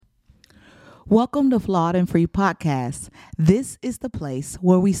Welcome to Flawed and Free Podcast. This is the place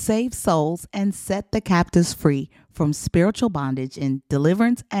where we save souls and set the captives free from spiritual bondage and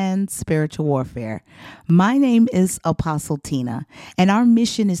deliverance and spiritual warfare. My name is Apostle Tina, and our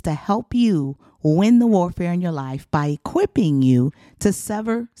mission is to help you win the warfare in your life by equipping you to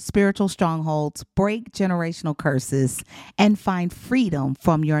sever spiritual strongholds, break generational curses, and find freedom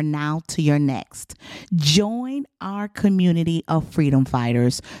from your now to your next. Join our community of freedom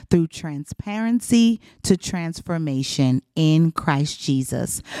fighters through transparency to transformation in Christ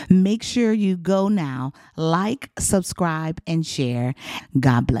Jesus. Make sure you go now, like, subscribe, and share.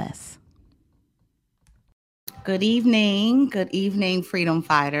 God bless. Good evening, freedom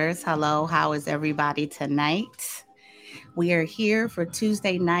fighters. Hello, how is everybody tonight? We are here for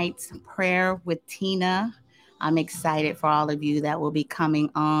Tuesday night's prayer with Tina. I'm excited for all of you that will be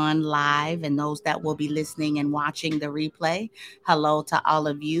coming on live and those that will be listening and watching the replay. Hello to all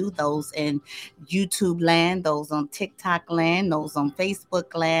of you, those in YouTube land, those on TikTok land, those on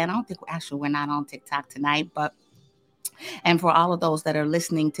Facebook land. I don't think, we're not on TikTok tonight, and for all of those that are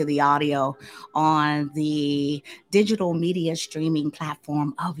listening to the audio on the digital media streaming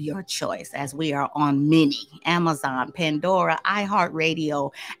platform of your choice, as we are on many: Amazon, Pandora,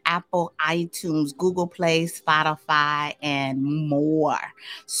 iHeartRadio, Apple, iTunes, Google Play, Spotify, and more.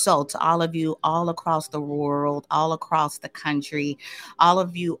 So to all of you all across the world, all across the country, all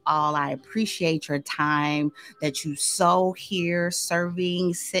of you all, I appreciate your time that you sow here,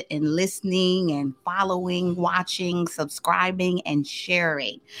 serving, sitting, listening, and following, watching, subscribing, and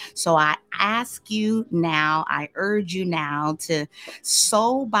sharing. So I ask you now, I urge you now to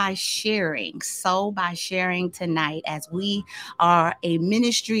sow by sharing tonight, as we are a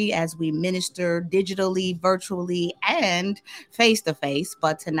ministry, as we minister digitally, virtually, and face to face.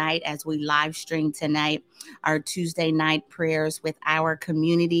 But tonight, as we live stream tonight, our Tuesday night prayers with our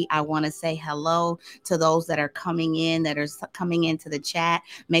community, I want to say hello to those that are coming into the chat.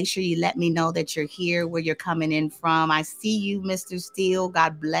 Make sure you let me know that you're here, where you're coming in from. I see you, Mr. Steele.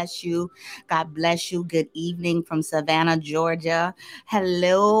 God bless you. God bless you. Good evening from Savannah, Georgia.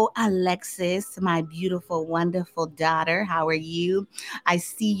 Hello, Alexis, my beautiful, wonderful daughter. How are you? I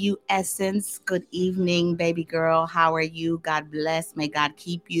see you, Essence. Good evening, baby girl. How are you? God bless. May God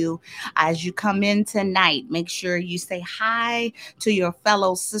keep you. As you come in tonight, make sure you say hi to your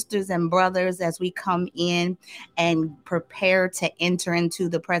fellow sisters and brothers as we come in and prepare to enter into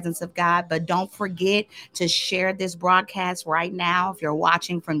the presence of God. But don't forget to share this broadcast right now. If you're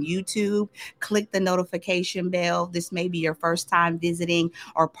watching from YouTube, click the notification bell. This may be your first time visiting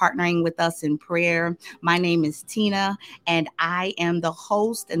or partnering with us in prayer. My name is Tina, and I am the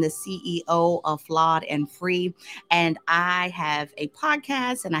host and the CEO of Flawed and Free. And I have a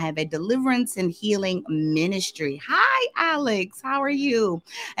podcast and I have a deliverance and healing ministry. Hi, Alex. How are you?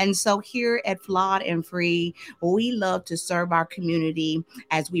 And so here at Flawed and Free, we love to serve our community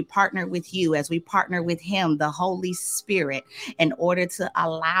as we partner with you, as we partner with Him, the Holy Spirit, in order to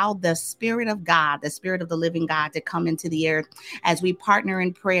allow the Spirit of God, the Spirit of the living God, to come into the earth. As we partner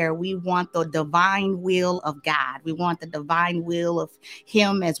in prayer, we want the divine will of God. We want the divine will of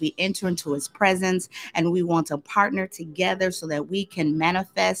Him as we enter into His presence, and we want to partner together so that we can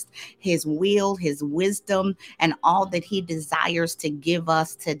manifest His will, His wisdom, and all that He desires to give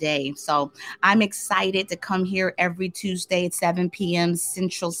us today. So I'm excited to come here every Tuesday at 7 p.m.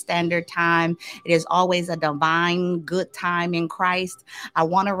 Central Standard Time. It is always a divine good time in Christ. I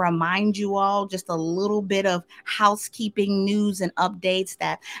want to remind you all just a little bit of housekeeping news and updates,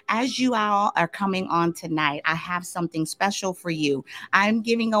 that as you all are coming on tonight, I have something special for you. I'm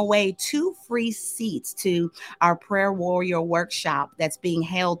giving away 2 free seats to our Prayer Warrior Workshop that's being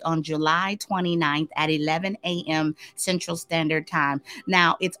held on July 29th at 11 a.m. Central Standard Time.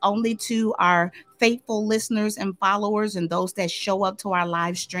 Now, it's only to our faithful listeners and followers and those that show up to our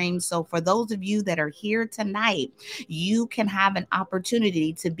live stream. So for those of you that are here tonight, you can have an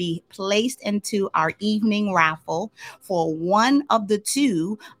opportunity to be placed into our evening raffle for one of the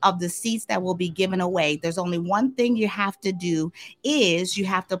 2 of the seats that will be given away. There's only one thing you have to do, is you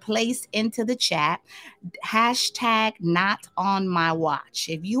have to place into the chat #NotOnMyWatch.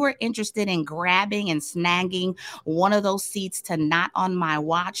 If you are interested in grabbing and snagging one of those seats to Not On My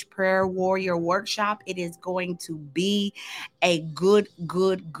Watch Prayer Warrior Workshop, workshop. It is going to be a good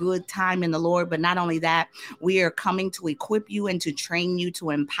time in the Lord. But not only that, we are coming to equip you and to train you, to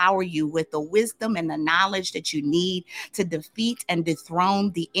empower you with the wisdom and the knowledge that you need to defeat and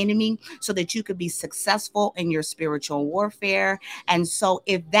dethrone the enemy so that you could be successful in your spiritual warfare. And so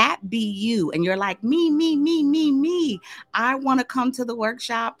if that be you and you're like, me, I want to come to the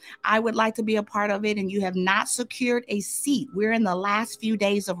workshop, I would like to be a part of it, and you have not secured a seat, we're in the last few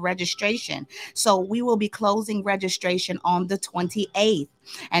days of registration. So we will be closing registration on the 28th.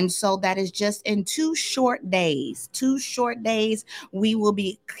 And so that is just in 2 short days. 2 short days. We will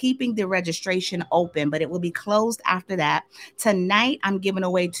be keeping the registration open, but it will be closed after that. Tonight, I'm giving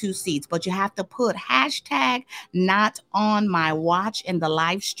away 2 seats, but you have to put hashtag not on my watch in the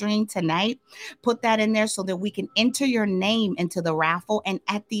live stream tonight. Put that in there so that we can enter your name into the raffle. And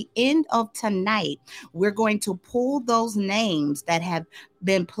at the end of tonight, we're going to pull those names that have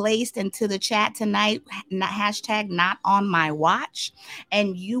been placed into the chat tonight, hashtag not on my watch,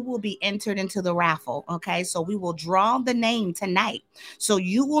 and you will be entered into the raffle. Okay, so we will draw the name tonight, so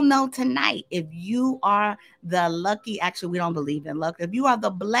you will know tonight if you are the lucky, actually we don't believe in luck, if you are the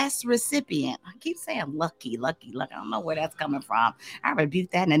blessed recipient. I keep saying lucky, I don't know where that's coming from. I rebuke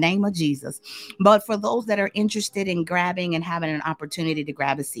that in the name of Jesus. But for those that are interested in grabbing and having an opportunity to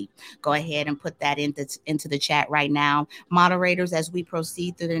grab a seat, go ahead and put that into the chat right now. Moderators, as we proceed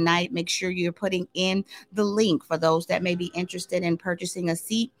through the night, make sure you're putting in the link for those that may be interested in purchasing a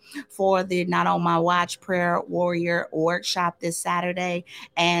seat for the Not on My Watch Prayer Warrior workshop this Saturday,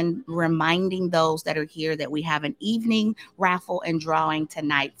 and reminding those that are here that we have an evening raffle and drawing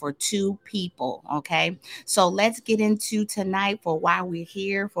tonight for 2 people. Okay, so let's get into tonight for why we're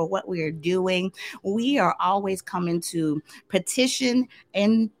here, for what we are doing. We are always coming to petition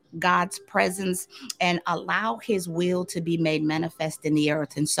in God's presence and allow his will to be made manifest in the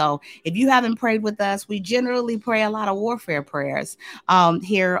earth. And so if you haven't prayed with us, we generally pray a lot of warfare prayers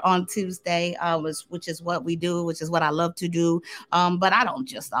here on Tuesday, which is what we do, which is what I love to do. But I don't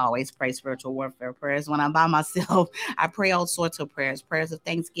just always pray spiritual warfare prayers. When I'm by myself, I pray all sorts of prayers of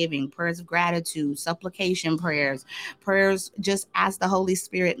thanksgiving, prayers of gratitude, supplication prayers just as the Holy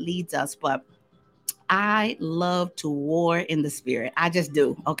Spirit leads us. But I love to war in the spirit. I just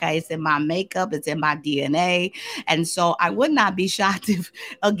do. Okay. It's in my makeup, it's in my DNA. And so I would not be shocked if,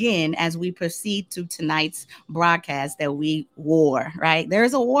 again, as we proceed to tonight's broadcast, that we war, right?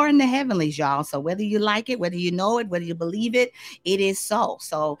 There's a war in the heavenlies, y'all. So whether you like it, whether you know it, whether you believe it, it is so.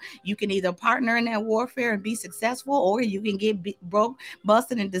 So you can either partner in that warfare and be successful, or you can get broke,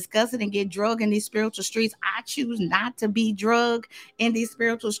 busted, and disgusted and get drugged in these spiritual streets. I choose not to be drugged in these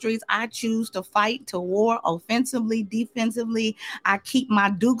spiritual streets. I choose to fight, to war offensively, defensively. I keep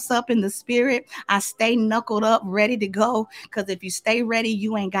my dukes up in the spirit. I stay knuckled up, ready to go. Because if you stay ready,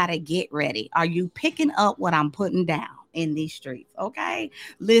 you ain't got to get ready. Are you picking up what I'm putting down in these streets? Okay.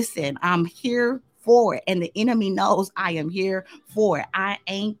 Listen, I'm here for it. And the enemy knows I am here for it. I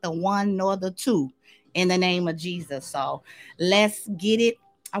ain't the one nor the two, in the name of Jesus. So let's get it.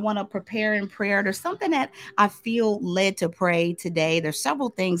 I want to prepare in prayer. There's something that I feel led to pray today. There's several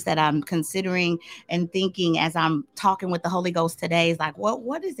things that I'm considering and thinking as I'm talking with the Holy Ghost today. Is like,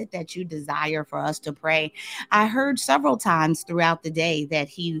 what is it that you desire for us to pray? I heard several times throughout the day that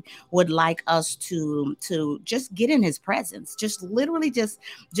he would like us to just get in his presence, just literally just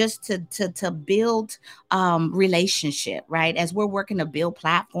to build relationship, right? As we're working to build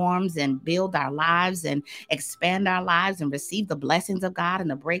platforms and build our lives and expand our lives and receive the blessings of God and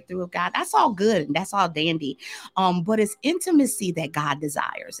the breakthrough of God. That's all good and that's all dandy. But it's intimacy that God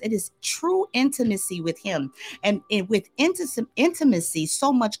desires. It is true intimacy with him. And with intimacy,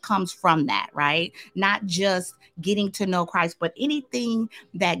 so much comes from that, right? Not just getting to know Christ, but anything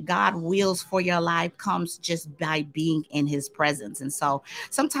that God wills for your life comes just by being in his presence. And so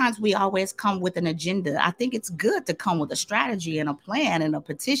sometimes we always come with an agenda. I think it's good to come with a strategy and a plan and a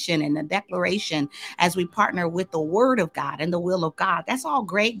petition and a declaration as we partner with the word of God and the will of God. That's all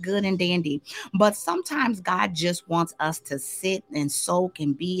great, good, and dandy. But sometimes God just wants us to sit and soak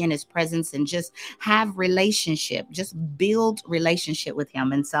and be in his presence and just have relationship, just build relationship with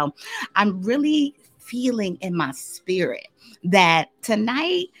him. And so I'm really feeling in my spirit that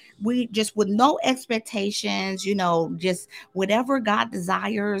tonight we just, with no expectations, just whatever God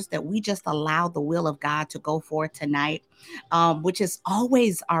desires, that we just allow the will of God to go forth tonight. which is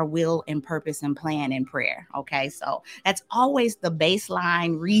always our will and purpose and plan in prayer. Okay, so that's always the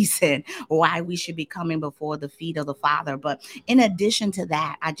baseline reason why we should be coming before the feet of the Father. But in addition to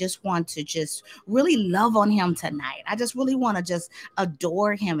that, I just want to just really love on him tonight. I just really want to just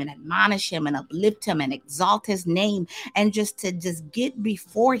adore him and admonish him and uplift him and exalt his name and just to just get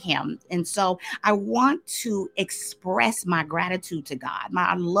before him. And so I want to express my gratitude to God,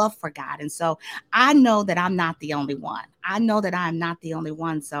 my love for God. And so I know that I'm not the only one. I know that I'm not the only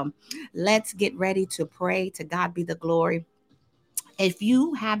one. So let's get ready to pray. To God be the glory. If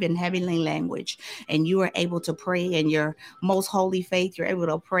you have in heavenly language and you are able to pray in your most holy faith, you're able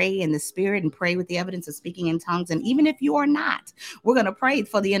to pray in the spirit and pray with the evidence of speaking in tongues. And even if you are not, we're going to pray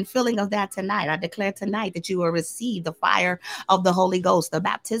for the infilling of that tonight. I declare tonight that you will receive the fire of the Holy Ghost, the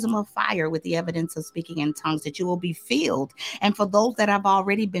baptism of fire with the evidence of speaking in tongues, that you will be filled. And for those that have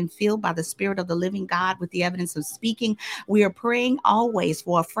already been filled by the Spirit of the living God with the evidence of speaking, we are praying always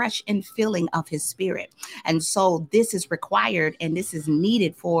for a fresh infilling of his spirit. And so this is required and this is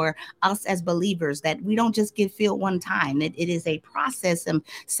needed for us as believers, that we don't just get filled one time. It is a process of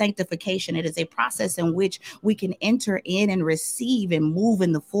sanctification. It is a process in which we can enter in and receive and move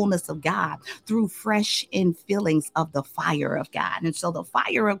in the fullness of God through fresh infillings of the fire of God. And so the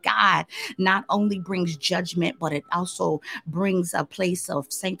fire of God not only brings judgment, but it also brings a place of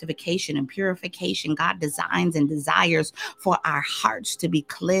sanctification and purification. God designs and desires for our hearts to be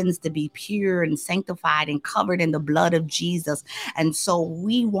cleansed, to be pure and sanctified and covered in the blood of Jesus. And so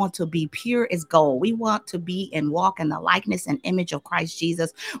we want to be pure as gold. We want to be and walk in the likeness and image of Christ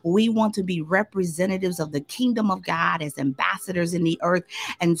Jesus. We want to be representatives of the kingdom of God as ambassadors in the earth.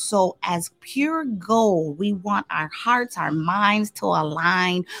 And so as pure gold, we want our hearts, our minds to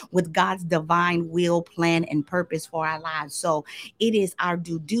align with God's divine will, plan, and purpose for our lives. So it is our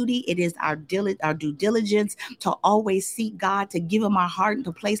due duty. It is our due diligence to always seek God, to give him our heart and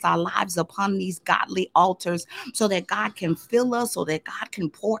to place our lives upon these godly altars so that God can fill us, so that God can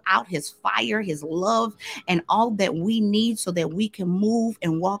pour out his fire, his love, and all that we need so that we can move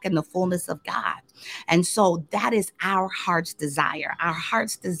and walk in the fullness of God. And so that is our heart's desire. Our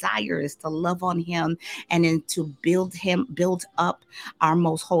heart's desire is to love on him and then to build up our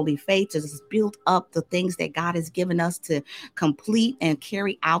most holy faith, to just build up the things that God has given us to complete and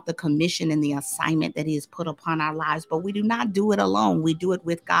carry out the commission and the assignment that he has put upon our lives. But we do not do it alone. We do it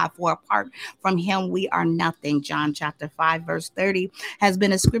with God. For apart from him, we are nothing. John chapter 5, verse 30 has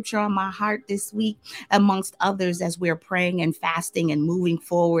been a scripture on my heart this week, amongst others, as we're praying and fasting and moving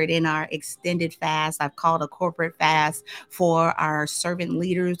forward in our extended fast. I've called a corporate fast for our servant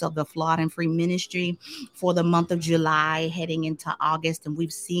leaders of the Flawed and Free Ministry for the month of July, heading into August. And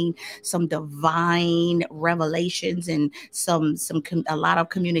we've seen some divine revelations and a lot of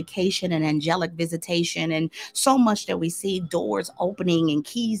communication and angelic visitation, and so much that we see doors opening and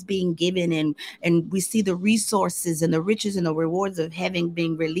keys being given, and we see the resources and the riches and the rewards of heaven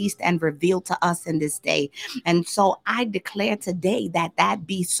being released and revealed to us in this day. And so I declare today that that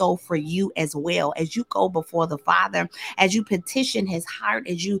be so for you as well, as you go before the Father, as you petition his heart,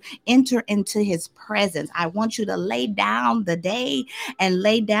 as you enter into his presence. I want you to lay down the day and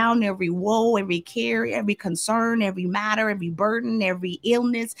lay down every woe, every care, every concern, every matter, every burden, every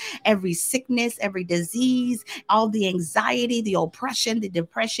illness, every sickness, every disease, all the anxiety, the oppression, the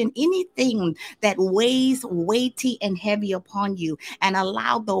depression, anything that weighs weighty and heavy upon you, and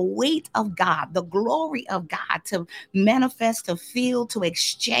allow the weight of God, the glory of God to manifest, to feel, to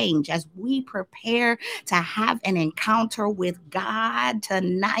exchange as we prepare to have an encounter with God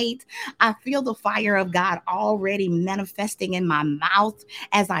tonight. I feel the fire of God already manifesting in my mouth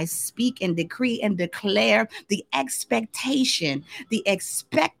as I speak and decree and declare the expectation, the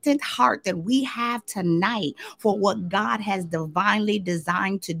expectant heart that we have tonight for what God has divinely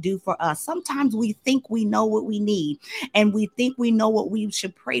designed to do for us. Sometimes we think we know what we need and we think we know what we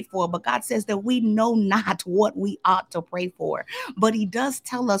should pray for, but God says that we know not what we ought to pray for. But he does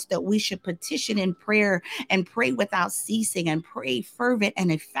tell us that we should petition in prayer and pray without ceasing and pray fervent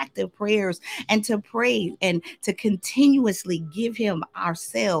and effective prayers, and to pray and to continuously give him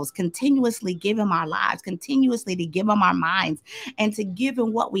ourselves, continuously give him our lives, continuously to give him our minds, and to give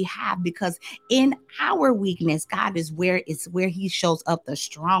him what we have, because in our weakness, God is where he shows up the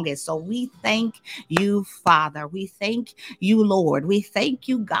strongest. So we thank you, Father. We thank you, Lord. We thank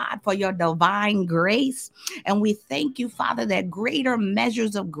you, God, for your divine grace. And we thank you, Father, that greater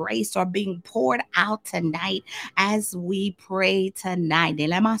measures of grace are being poured out tonight as we pray tonight.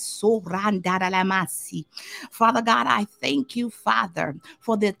 Father God, I thank you, Father,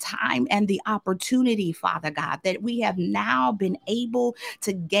 for the time and the opportunity, Father God, that we have now been able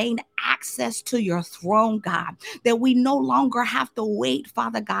to gain access to your throne, God, that we no longer have to wait,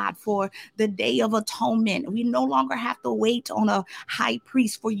 Father God, for the day of atonement. We no longer have to wait on a high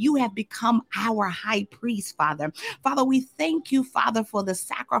priest, for you have become our high priest, Father. Father, we thank you, Father, for the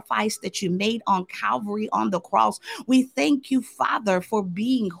sacrifice that you made on Calvary on the cross. We thank you, Father, for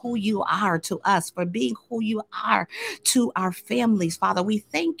being who you are to us, for being who you are to our families, Father. We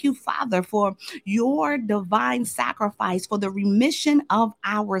thank you, Father, for your divine sacrifice, for the remission of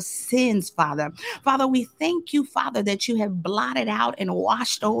our sins, Father. Father, we thank you, Father, that you have blotted out and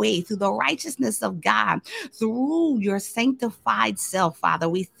washed away through the righteousness of God, through your sanctified self, Father.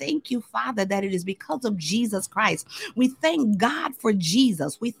 We thank you, Father, that it is because of Jesus Christ. We thank God for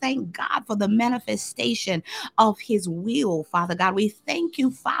Jesus. We thank God for the manifestation of his will, Father God. We thank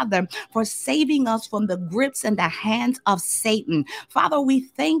you, Father, for saving us from the grips and the hands of Satan. Father, we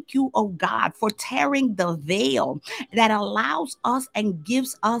thank you, oh God, for tearing the veil that allows us and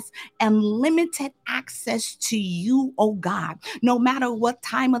gives us unlimited access to you, oh God, no matter what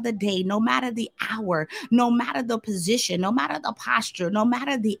time of the day, no matter the hour, no matter the position, no matter the posture, no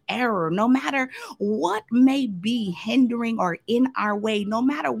matter the error, no matter what may be hindering or in our way, no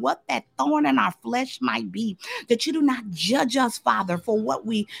matter what that thorn in our flesh might be, that you do not judge us, Father, for what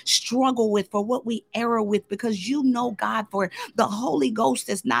we struggle with, for what we error with, because you know, God, for the Holy Ghost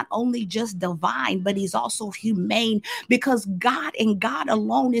is not only just divine, but he's also humane, because God and God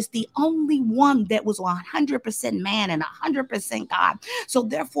alone is the only one that was 100% man and 100% God. So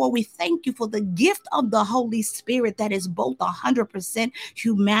therefore, we thank you for the gift of the Holy Spirit that is both 100%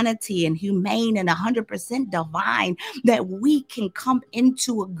 humanity and humane and 100% divine, that we can come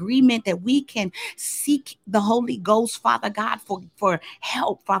into agreement, that we can seek the Holy Ghost, Father God, for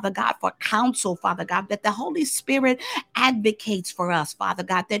help, Father God, for counsel, Father God, that the Holy Spirit advocates for us, Father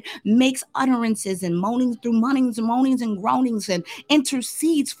God, that makes utterances and moanings and groanings and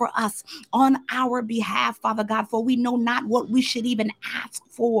intercedes for us on our behalf, Father God, for we know not what we should even ask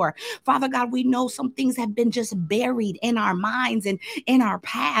for. Father God, we know some things have been just buried in our minds and in our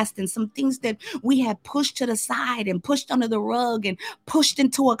past, and some things that we have pushed to the side and pushed under the rug and pushed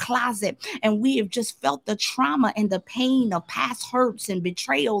into a closet, and we have just felt the trauma and the pain of past hurts and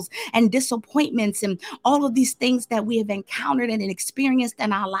betrayals and disappointments and all of these things that we have encountered and experienced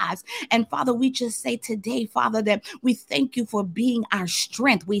in our lives. And Father, we just say today, Father, that we thank you for being our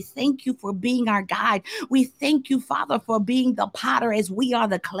strength. We thank you for being our guide. We thank you, Father, for being the potter as we are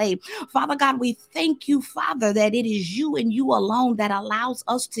the clay. Father God, we thank you, Father, that it is you and you alone that allows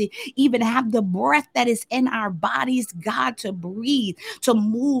us to even have the breath that is in our bodies, God, to breathe, to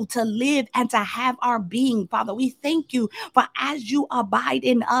move, to live, and to have our being. Father, we thank you for as you abide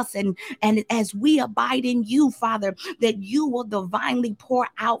in us and as we abide in you, Father, that you will divinely pour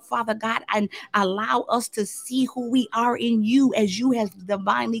out, Father God, and allow us to see who we are in you as you have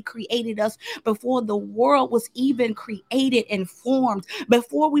divinely created us before the world was even created and formed,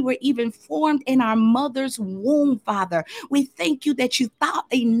 before we were even formed in our mother's womb, Father. We thank you that you thought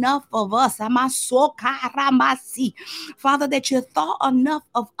enough of us. Father, that you thought enough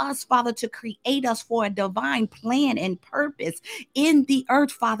of us, Father, to create us for a divine plan and purpose in the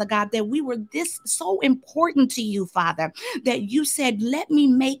earth, Father God, that we were this so important to you, Father, that you said, let me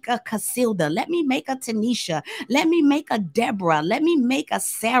make a Casilda, let me make a Tanisha, let me make a Deborah, let me make a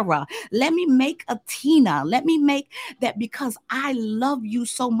Sarah, let me make a Tina, let me make that, because I love you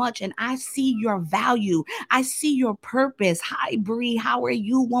so much and I see your value, I see your purpose. Hi, Bree, how are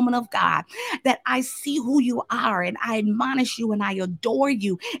you, woman of God? That I see who you are and I admonish you and I adore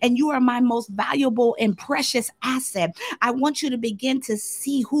you, and you are my most valuable and precious asset. I want you to begin to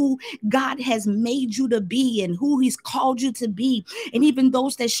see who God has made you to be and who he's called you to be. And even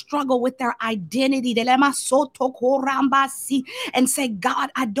those that struggle with their identity, and say, God,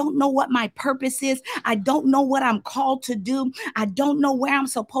 I don't know what my purpose is. I don't know what I'm called to do. I don't know where I'm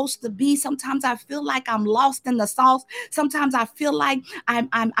supposed to be. Sometimes I feel like I'm lost in the sauce. Sometimes I feel like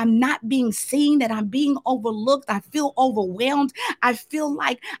I'm not being seen, that I'm being overlooked. I feel overwhelmed. I feel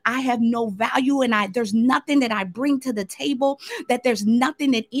like I have no value and there's nothing that I bring to the table, that there's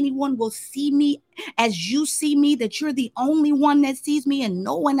nothing that anyone will see me as you see me, that you're the only one that sees me and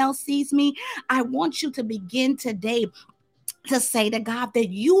no one else sees me. I want you to begin today to say to God that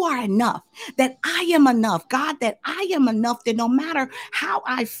you are enough, that I am enough, God, that I am enough, that no matter how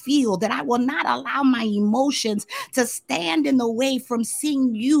I feel, that I will not allow my emotions to stand in the way from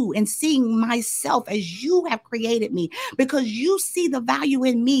seeing you and seeing myself as you have created me, because you see the value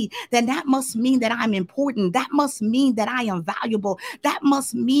in me. Then that must mean that I'm important. That must mean that I am valuable. That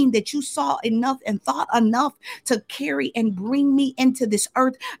must mean that you saw enough and thought enough to carry and bring me into this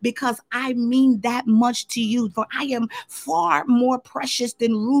earth, because I mean that much to you. For I am far more precious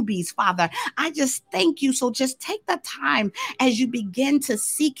than rubies, Father. I just thank you. So just take the time as you begin to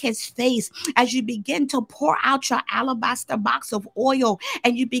seek his face, as you begin to pour out your alabaster box of oil,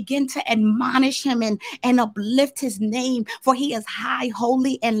 and you begin to admonish him and uplift his name, for he is high,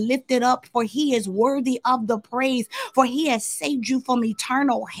 holy, and lifted up, for he is worthy of the praise, for he has saved you from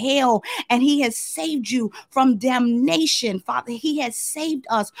eternal hell, and he has saved you from damnation, Father. He has saved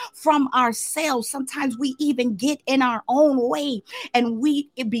us from ourselves. Sometimes we even get in our own way, and we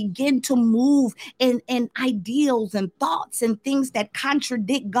begin to move in ideals and thoughts and things that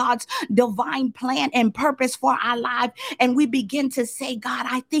contradict God's divine plan and purpose for our life. And we begin to say, God,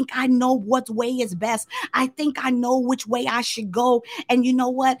 I think I know what way is best. I think I know which way I should go. And you know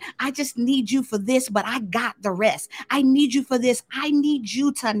what? I just need you for this, but I got the rest. I need you for this. I need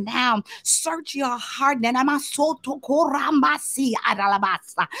you to now search your heart.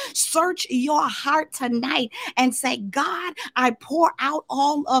 Search your heart tonight and say, God, I pour out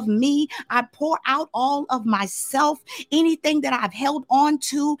all of me. I pour out all of myself. Anything that I've held on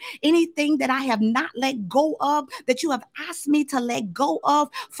to, anything that I have not let go of, that you have asked me to let go of,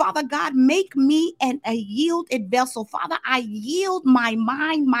 Father God, make me a yielded vessel. Father, I yield my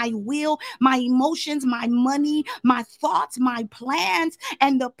mind, my will, my emotions, my money, my thoughts, my plans,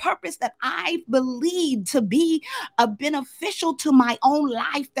 and the purpose that I believe to be beneficial to my own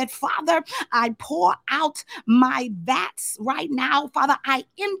life. That, Father, I pour out my vats right now. Father, I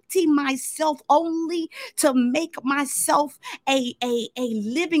empty myself only to make myself a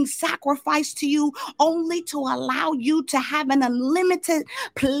living sacrifice to you, only to allow you to have an unlimited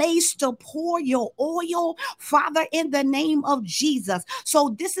place to pour your oil, Father, in the name of Jesus.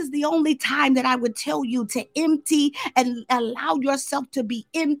 So this is the only time that I would tell you to empty and allow yourself to be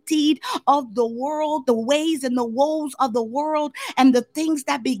emptied of the world, the ways and the woes of the world, and the things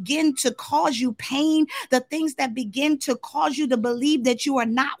that begin to cause you pain, the things that begin to cause you to believe that you are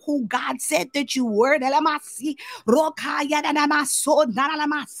not who God said that you were.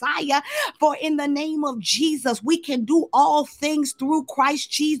 For in the name of Jesus, we can do all things through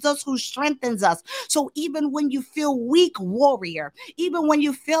Christ Jesus who strengthens us. So even when you feel weak, warrior, even when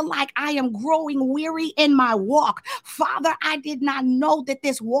you feel like I am growing weary in my walk, Father, I did not know that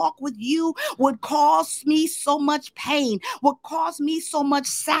this walk with you would cause me so much pain, would cause me so much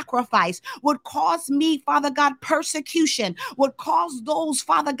sacrifice, would cause me, Father God, persecution, would cause those,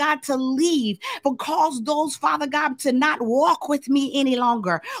 Father God, to leave, would cause those, Father God, to not walk with me any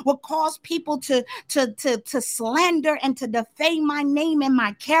longer, would cause people to slander and to defame my name and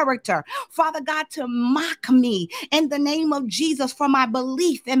my character, Father God, to mock me in the name of Jesus for my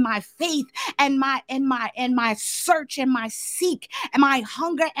belief and my faith and my search and my seek and my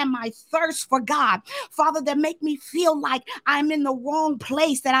hunger and my thirst for God, Father, that make me feel like I'm in the wrong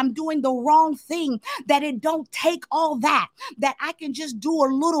place, that I'm doing the wrong thing, that it don't take all that I can just do a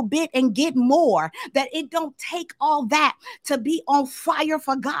little bit and get more, that it don't take all that to be on fire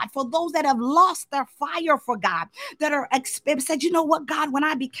for God. For those that have lost their fire for God, that are said, you know what, God, when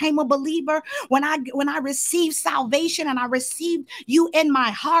I became a believer, when I received salvation and I received you in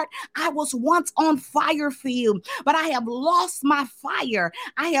my heart, I was once on fire for you, but I have lost my fire.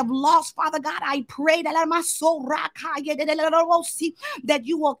 I have lost, Father God, I pray that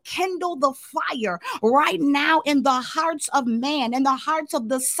you will kindle the fire right now in the hearts of man, in the hearts of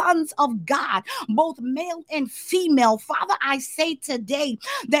the sons of God, both male and female. Father, I say today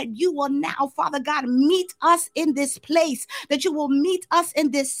that you will now, Father God, meet us in this place, that you will meet us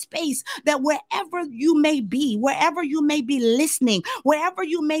in this space, that wherever you may be, wherever you may be listening, wherever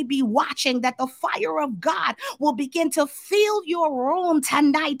you may be watching, that the fire of God will begin to fill your room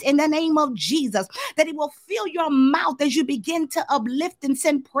tonight in the name of Jesus, that it will fill your mouth as you begin to uplift and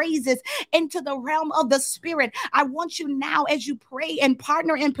send praises into the realm of the spirit. I want you now, as you pray and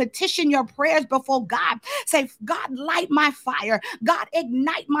partner and petition your prayers before God, say, God, light my fire. God,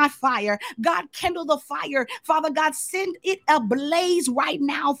 ignite my fire. God, kindle the fire. Father God, send it ablaze right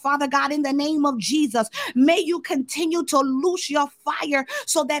now, Father God, in the name of Jesus. May you continue to loose your fire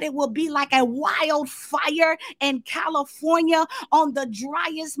so that it will be like a wildfire in California on the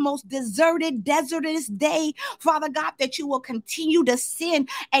driest, most deserted, desertous day, Father God, that you will continue to send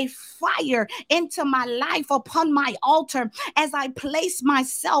a fire into my life, upon on my altar, as I place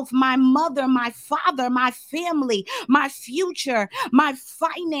myself, my mother, my father, my family, my future, my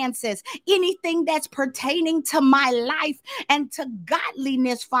finances, anything that's pertaining to my life and to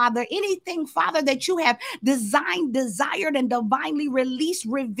godliness, Father, anything, Father, that you have designed, desired, and divinely released,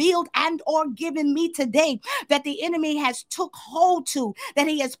 revealed, and or given me today, that the enemy has took hold to, that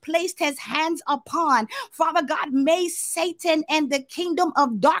he has placed his hands upon. Father God, may Satan and the kingdom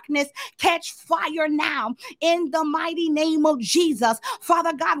of darkness catch fire now in the mighty name of Jesus.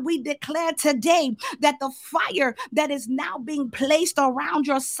 Father God, we declare today that the fire that is now being placed around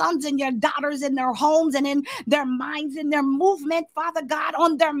your sons and your daughters in their homes and in their minds, in their movement, Father God,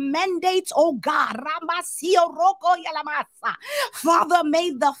 on their mandates, oh God, Father,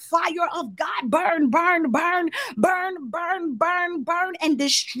 may the fire of God burn, burn, burn, burn, burn, burn, burn, and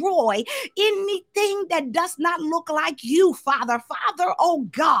destroy anything that does not look like you, Father. Father, oh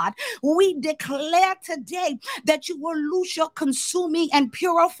God, we declare today that you will loose your consuming and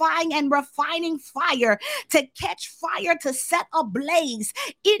purifying and refining fire to catch fire, to set ablaze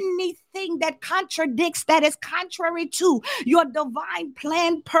anything that contradicts, that is contrary to your divine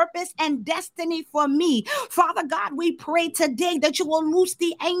plan, purpose, and destiny for me. Father God, we pray today that you will loose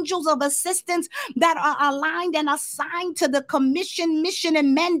the angels of assistance that are aligned and assigned to the commission, mission,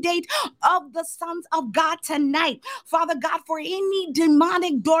 and mandate of the sons of God tonight. Father God, for any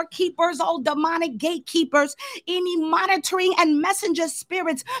demonic doorkeepers, all demonic gatekeepers, any monitoring and messenger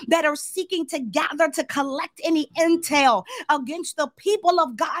spirits that are seeking to gather to collect any intel against the people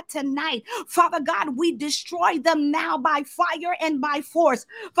of God tonight, Father God, we destroy them now by fire and by force.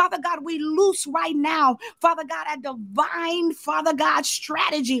 Father God, we loose right now, Father God, a divine, Father God,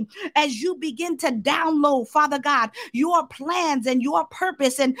 strategy as you begin to download, Father God, your plans and your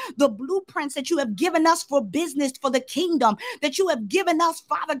purpose and the blueprints that you have given us for business, for the kingdom, that you have given us,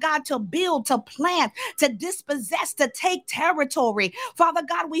 Father God, to build, to plant, to dispossess, to take territory. Father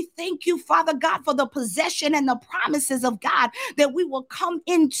God, we thank you, Father God, for the possession and the promises of God that we will come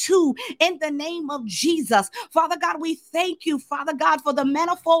into in the name of Jesus. Father God, we thank you, Father God, for the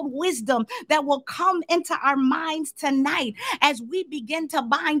manifold wisdom that will come into our minds tonight as we begin to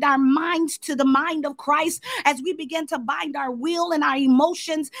bind our minds to the mind of Christ, as we begin to bind our will and our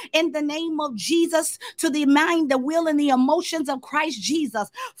emotions in the name of Jesus to the mind, the will, and the emotions of Christ Jesus.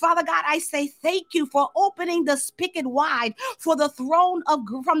 Father God, I say thank you for opening the spigot wide for the throne of,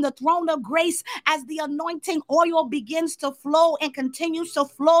 from the throne of grace, as the anointing oil begins to flow and continues to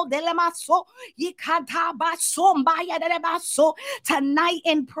flow tonight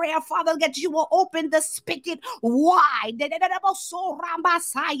in prayer, Father, that you will open the spigot wide.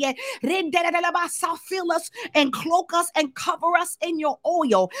 Fill us and cloak us and cover us in your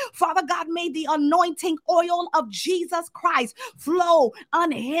oil. Father God, may the anointing oil of Jesus Christ flow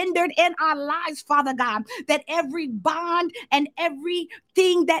unhindered in our lives, Father God, that every bond and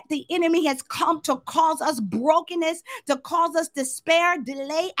everything that the enemy has come to cause us brokenness, to cause us despair,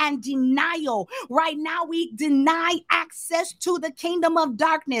 delay, and denial. Right now, we deny access to the kingdom of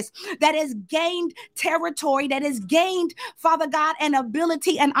darkness that has gained territory, that has gained, Father God, an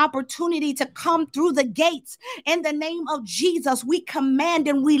ability and opportunity to come through the gates. In the name of Jesus, we command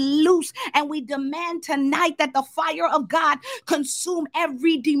and we loose and we demand tonight that the fire of God consume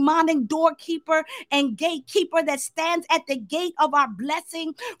every demonic doorkeeper and gatekeeper that stands at the gate of our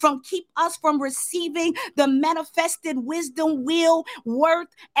blessing, from keep us from receiving the manifested wisdom, will, worth,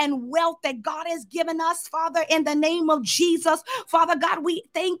 and wealth that God has given us, Father, in the name of Jesus. Father God, we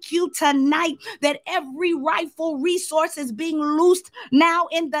thank you tonight that every rightful resource is being loosed now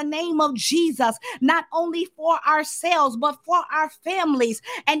in the name of Jesus, not only for ourselves, but for our families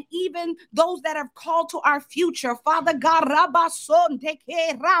and even those that have called to our future. Father God,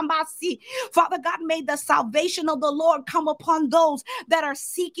 Father God, may the salvation of the Lord come upon those that are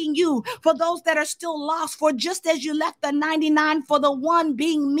seeking you, for those that are still lost, for just as you left the 99 for the one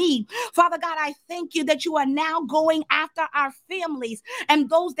being me. Father God, I thank you that you are now going after our families and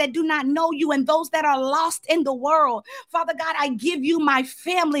those that do not know you and those that are lost in the world. Father God, I give you my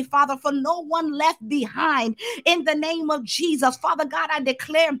family, Father, for no one left behind in the name of Jesus. Father God, I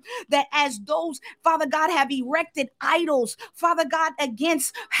declare that as those, Father God, have erected idols, Father God,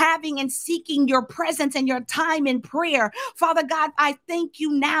 against having and seeking your presence and your time in prayer, Father God, I thank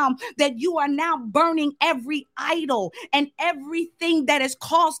you now that you are now burning every idol and everything that has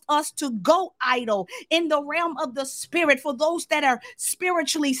caused us to go idle in the realm of the spirit. For those that are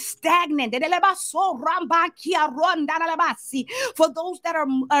spiritually stagnant, for those that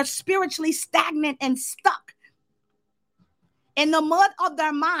are spiritually stagnant and stuck in the mud of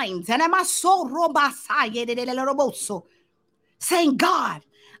their minds, saying, God,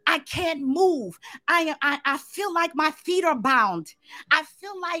 I can't move. I feel like my feet are bound. I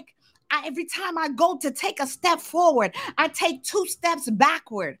feel like every time I go to take a step forward, I take 2 steps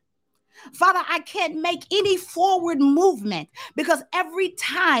backward. Father, I can't make any forward movement because every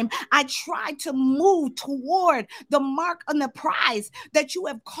time I try to move toward the mark on the prize that you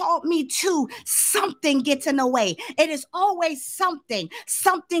have called me to, something gets in the way. It is always something.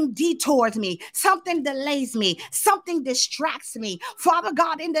 Something detours me. Something delays me. Something distracts me. Father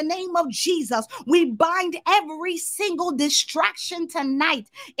God, in the name of Jesus, we bind every single distraction tonight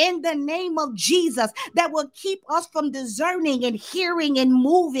in the name of Jesus that will keep us from discerning and hearing and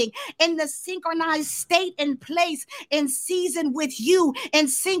moving in the synchronized state and place, in season with you, in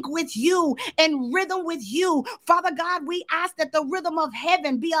sync with you, in rhythm with you. Father God, we ask that the rhythm of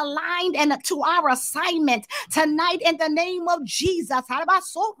heaven be aligned and to our assignment tonight in the name of Jesus. Father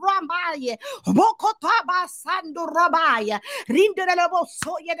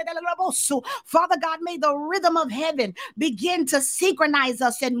God, may the rhythm of heaven begin to synchronize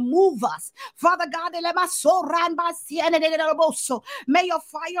us and move us. Father God, may your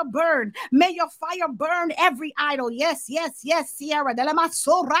fire burn. May your fire burn every idol. Yes, yes, yes, Sierra. Father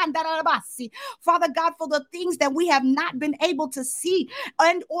God, for the things that we have not been able to see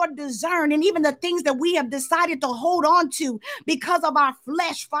and or discern, and even the things that we have decided to hold on to because of our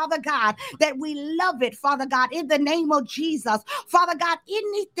flesh, Father God, that we love it, Father God, in the name of Jesus. Father God,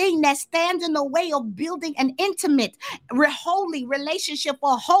 anything that stands in the way of building an intimate, holy relationship,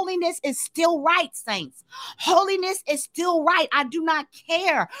 for holiness is still right, saints. Holiness is still right. I do not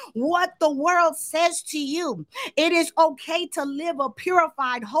care what the world says to you. It is okay to live a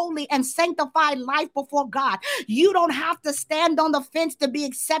purified, holy, and sanctified life before God. You don't have to stand on the fence to be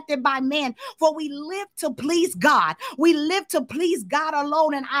accepted by men, for we live to please God. We live to please God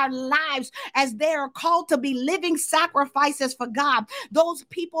alone in our lives, as they are called to be living sacrifices for God. Those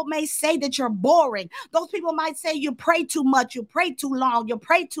people may say that you're boring. Those people might say you pray too much, you pray too long, you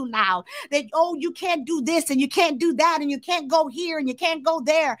pray too loud, that, oh, you can't do this and you can't do that and you can't go here and you can't go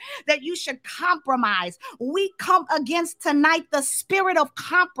there, that you should compromise. We come against tonight the spirit of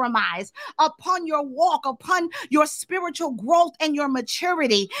compromise upon your walk, upon your spiritual growth and your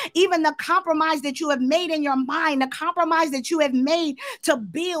maturity, even the compromise that you have made in your mind, the compromise that you have made to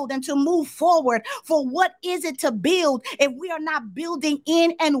build and to move forward. For what is it to build if we are not building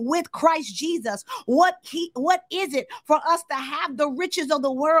in and with Christ Jesus? What is it for us to have the riches of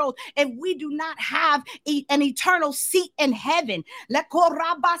the world if we do not have an eternal seat in heaven?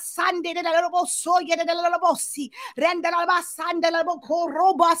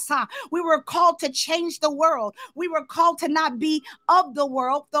 We were called to change the world. We were called to not be of the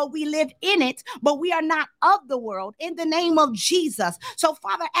world, though we live in it, but we are not of the world in the name of Jesus. So,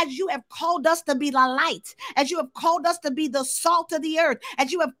 Father, as you have called us to be the light, as you have called us to be the salt of the earth,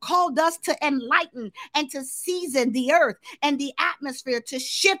 as you have called us to enlighten and to season the earth and the atmosphere, to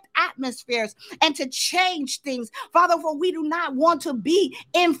shift atmospheres and to change things, Father, for we do not want to be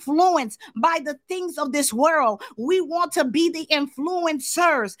influenced by the things of this world. We want to be the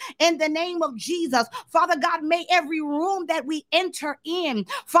influencers in the name of Jesus. Father God, may every room that we enter in,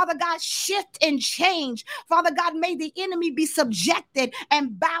 Father God, shift and change. Father God, may the enemy be subjected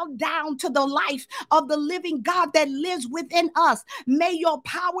and bow down to the life of the living God that lives within us. May your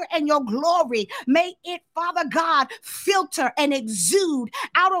power and your glory, may it, Father God, filter and exude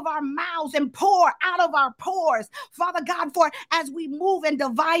out of our mouths and pour out of our pores, Father God, for as we move in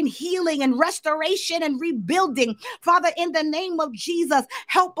divine healing and restoration and rebuilding, Father, in the name of Jesus,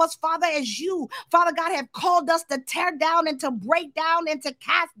 help us, Father, as you, Father God, have called us to tear down and to break down and to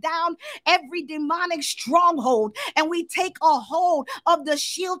cast down every demonic stronghold. And we take a hold of the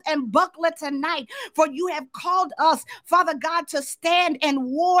shield and buckler tonight, for you have called us, Father God, to stand in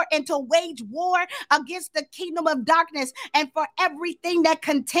war and to wage war against the kingdom of darkness. And for everything that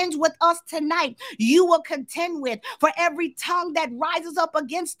contends with us tonight, you will contend with. For every tongue that rises up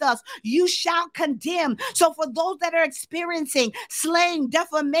against us, you shall condemn. So for those that are experiencing slaying,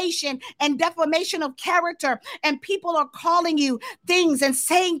 defamation, and defamation of character, and people are calling you things and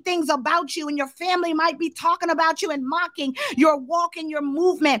saying things about you, and your family might be talking about you and mocking your walk and your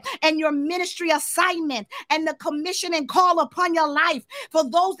movement and your ministry assignment and the commission and call upon your life, for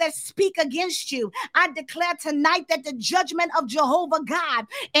those that speak against you, I declare tonight that the judgment of Jehovah God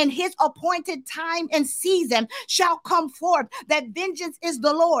in his appointed time and season shall come forth, that vengeance is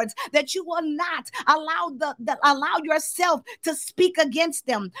the Lord's, that you will not allow yourself to speak against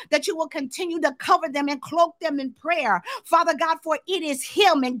them, that you will continue to cover them and cloak them in prayer, Father God, for it is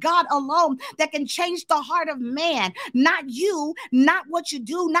Him and God alone that can change the heart of man, not you, not what you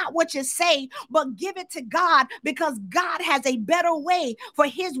do, not what you say, but give it to God, because God has a better way, for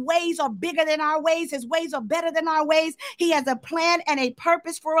His ways are bigger than our ways. His ways are better than our ways. He has a plan and a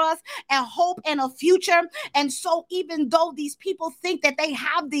purpose for us, and hope and a future. And so even though these people think that they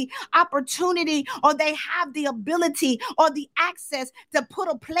have the opportunity or they have the ability or the access to put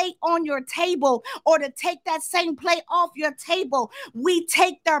a plate on your table or to take that same plate off your table, we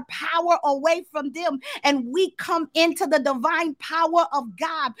take their power away from them and we come into the divine power of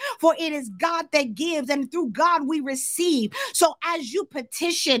God, for it is God that gives and through God we receive. So as you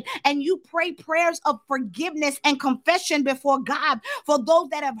petition and you pray prayers of forgiveness and confession before God for those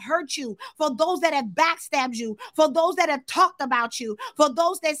that have hurt you, for those that have backstabbed you, for those that have talked about you, for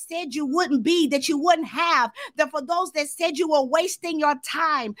those that said you wouldn't be, that you wouldn't have, that for those that said you were wasting your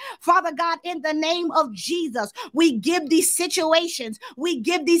time, Father God, in the name of Jesus, we give these situations, we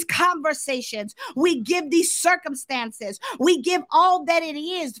give these conversations, we give these circumstances, we give all that it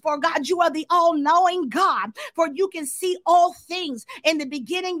is. For God, you are the all-knowing God, for you can see all things in the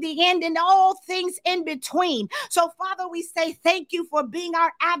beginning, the end, and all things in between. So Father, we say thank you for being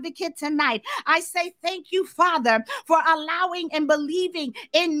our advocate tonight. I say thank you, Father, for allowing and believing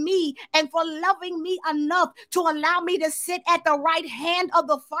in me and for loving me enough to allow me to sit at the right hand of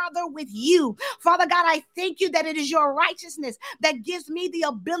the Father with you. Father God, I thank you that it is your righteousness that gives me the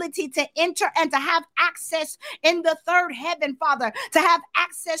ability to enter and to have access in the third heaven, Father, to have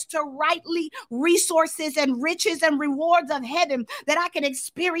access to rightly resources and riches and rewards of heaven, that I can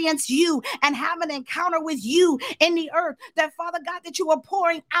experience you and have an encounter with you in the earth. That, Father God, that you are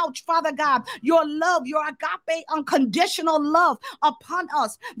pouring out, Father God, your love, your agape, unconditional love upon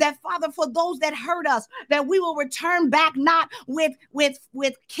us. That, Father, for those that hurt us, that we will return back not with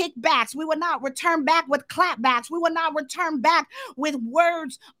kickbacks. We will not return back with clapbacks. We will not return back with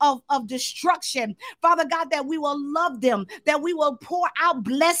words of destruction. Father God, that we will love them, that we will pour out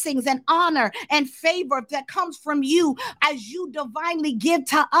blessings and honor and favor that comes from you as you divinely give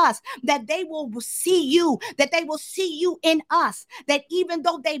to us, that they will see you, that they will see you in us, that even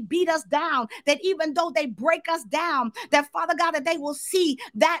though they beat us down, that even though they break us down, that, Father God, that they will see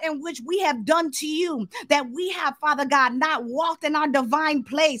that in which we have done to you, that we have, Father God, not walked in our divine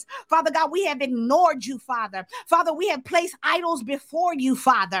place. Father God, we have ignored you, Father. Father, we have placed idols before you,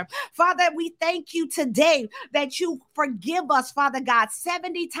 Father. Father, we thank you today that you forgive us, Father God,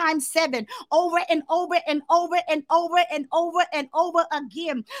 70 times 7, over and over and over and over and over and over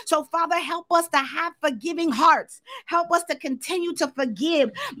again. So, Father, help us to have forgiving hearts. Help us to continue to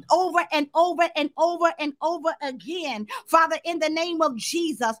forgive over and over and over and over again. Father, in the name of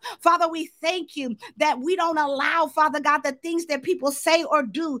Jesus, Father, we thank you that we don't allow, Father God, the things that people say or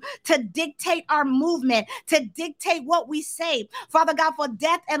do to dictate our movement, to dictate what we say. Father God, for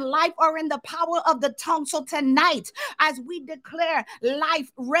death and life are in the power of the tongue. So tonight, as we declare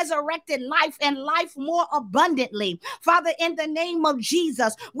life, resurrected life, and life more abundantly, Father, in the name of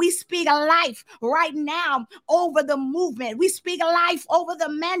Jesus, we speak life right now over the movement. We speak life over the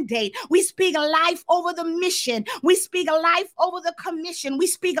mandate. We speak life over the mission. We speak life over the commission. We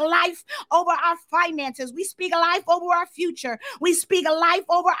speak life over our finances. We speak life over our future. We speak life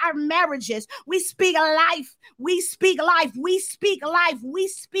over our marriages. We speak life. We speak life. We speak life. We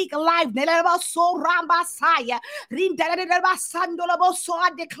speak life. So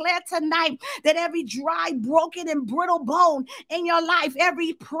I declare tonight that every dry, broken, and brittle bone in your life,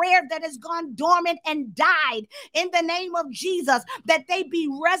 every prayer that has gone dormant and died, in the name of Jesus, that they be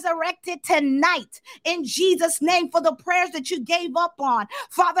resurrected tonight in Jesus' name, for the prayers that you gave up on.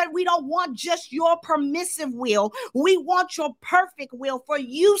 Father, we don't want just your permissive will. We want your perfect will, for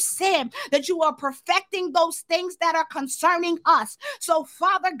you said that you are perfecting those things that are concerning us. So,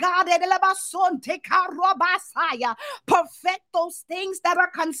 Father God, perfect those things that are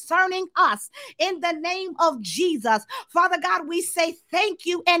concerning us in the name of Jesus. Father God, we say thank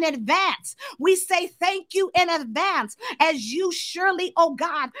you in advance. We say thank you in advance as you surely, oh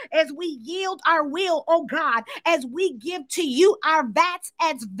God, as we yield our will, oh God, as we give to you our vats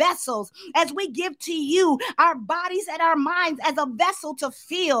as vessels, as we give to you our bodies and our minds as a vessel to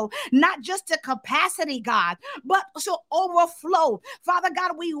fill, not just to capacity, God, but to overflow. Father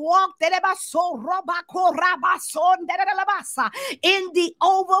God, we walk in the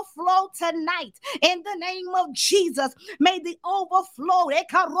overflow tonight in the name of Jesus. May the overflow,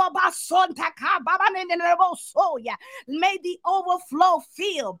 may the overflow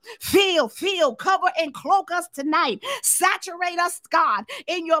fill, cover and cloak us tonight. Saturate Saturate us, God,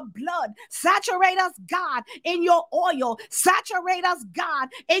 in your blood. Saturate us, God, in your oil. Saturate us, God,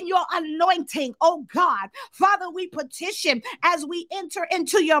 in your anointing, oh God. Father, we petition as we enter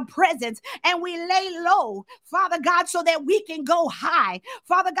into your presence and we lay low, Father God, so that we can go high.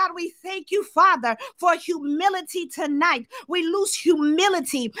 Father God, we thank you, Father, for humility tonight. We lose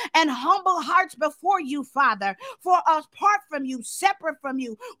humility and humble hearts before you, Father. For us, apart from you, separate from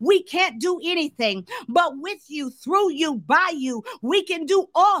you, we can't do anything. But with you, through you, by you, we can do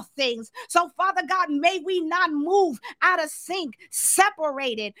all things. So, Father God, may we not move out of sync,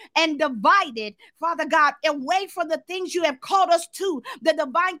 separated and divided, Father God, away from the things you have called us to, the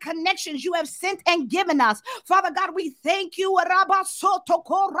divine connections you have sent and given us. Father God, we thank you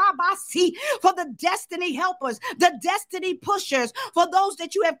for the destiny helpers, the destiny pushers, for those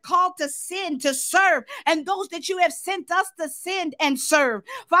that you have called to send, to serve, and those that you have sent us to send and serve.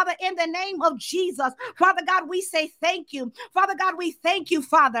 Father, in the name of Jesus, Father God, we say thank you. Father God, we thank you,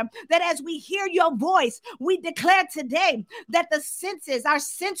 Father, that as we hear your voice, we declare today that the senses, our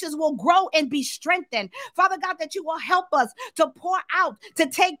senses will grow and be strengthened. Father God, that you will help us to pour out, to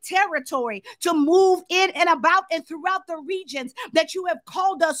take territory, to move in and about and throughout the regions that you have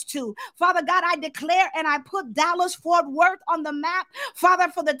called us to. Father God, I declare and I put Dallas Fort Worth on the map, Father,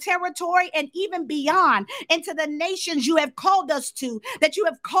 for the territory and even beyond into the nations you have called us to, that you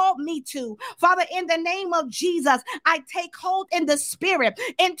have called me to. Father, in the name of Jesus, I take hold in the spirit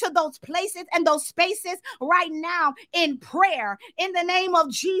into those places and those spaces right now in prayer, in the name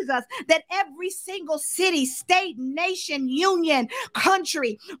of Jesus, that every single city, state, nation, union,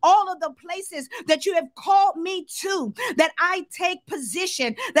 country, all of the places that you have called me to, that I take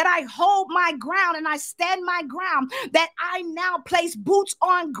position, that I hold my ground and I stand my ground, that I now place boots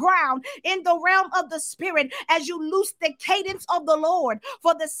on ground in the realm of the spirit as you loose the cadence of the Lord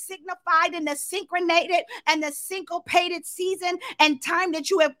for the signified and the synchronated and the syncopated season and time that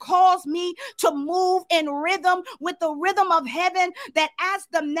you have caused me to move in rhythm with the rhythm of heaven, that as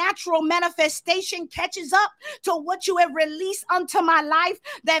the natural manifestation catches up to what you have released unto my life,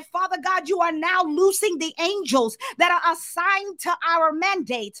 that Father God, you are now loosing the angels that are assigned to our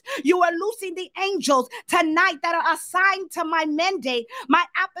mandates. You are loosing the angels tonight that are assigned to my mandate, my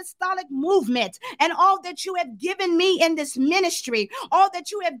apostolic movement, and all that you have given me in this ministry, all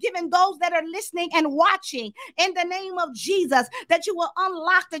that you have given those that are listening and watching, in the name of Jesus, that you will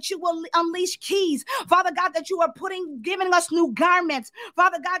unlock, that you will unleash keys, Father God, that you are giving us new garments,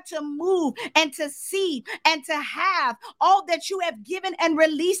 Father God, to move and to see and to have all that you have given and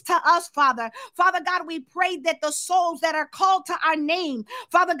released to us, Father. Father God, we pray that the souls that are called to our name,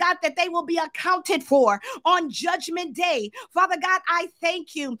 Father God, that they will be accounted for on Judgment Day. Father God, I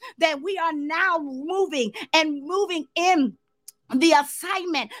thank you that we are now moving in the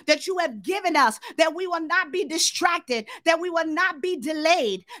assignment that you have given us, that we will not be distracted, that we will not be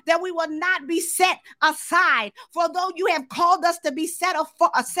delayed, that we will not be set aside. For though you have called us to be set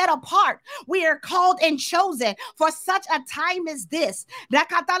apart, we are called and chosen for such a time as this.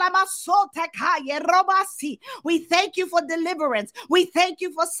 We thank you for deliverance. We thank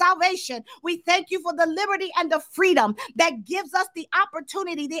you for salvation. We thank you for the liberty and the freedom that gives us the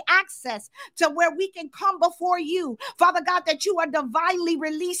opportunity, the access to where we can come before you, Father God, that you are divinely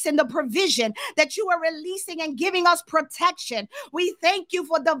releasing the provision, that you are releasing and giving us protection. We thank you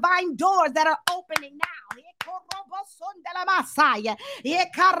for divine doors that are opening now.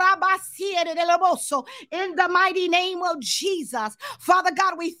 In the mighty name of Jesus, Father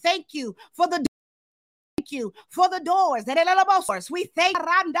God, we thank you for the doors. We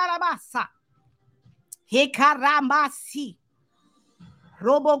thank you.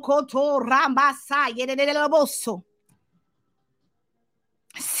 Robokoto Rambasa Yedeleloboso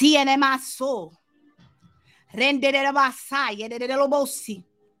Cienemaso Rendelebasa Yedelelobosi.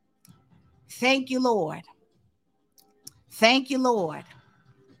 Thank you, Lord. Thank you, Lord.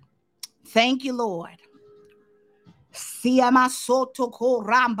 Thank you, Lord. Siamaso Toko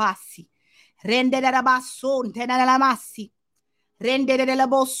Rambasi Rendelebaso Tenalamasi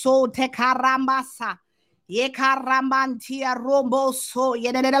Rendeleboso Tekarambasa.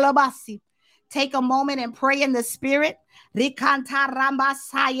 Take a moment and pray in the spirit. Rikanta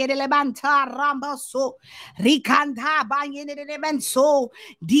rambasa yedelebanta rambaso. Rikanta banyedemenso.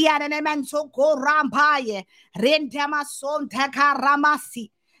 Dianemenso ko rampaye. Rentamason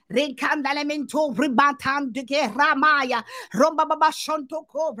tekaramasi. Rekandalemento ribatan de ramaya romba baba shonto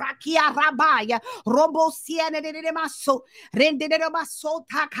ko rakia rabaya rombo siene de maso rende de maso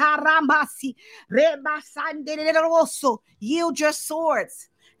takarambasi rebasande de rosso. Yield your swords.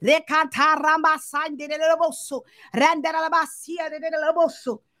 Rekanta rambasande de rosso randa la basia de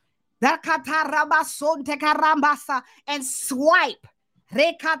rosso. And swipe.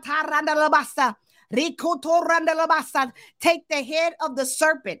 Rekatarandalabasa. Rikotorandalabasa. Take the head of the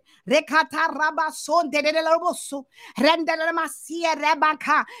serpent. Rekatarabason Randalamasia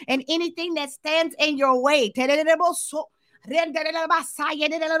rabaka. And anything that stands in your way. Declare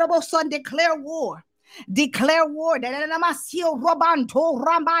war. Declare war. Robanto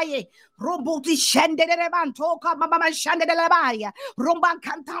Rambaye. Robuti Shanderebanto Kamama Shandelabaya. Rumban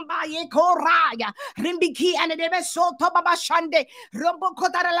Cantambaye Koraya. Rimbiki and the Beso Tobaba Shande. Rombo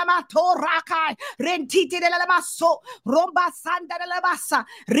Kotaramato Rakai. Rentiti de la Maso. Romba Sanda de la Bassa.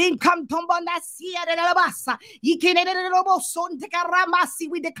 Rincam Tombona Sia de la Bassa. Yikine de Roboson Tekaramasi.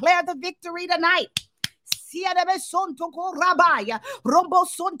 We declare the victory tonight. Rabaya, Rombo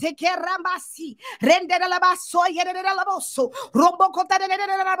Sonte Kerambasi, Rende la Basoya de la Bosso, Rombo Cota de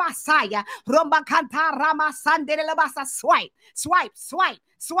la Basaya, Romba Canta Rama Sande de la Bassa, swipe, swipe, swipe,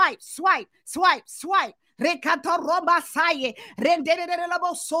 swipe, swipe, swipe, swipe. Recato roba saye, rende de la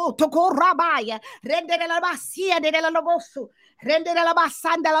bosso, toko rabaya, rende de la basia de la bosso, rende de la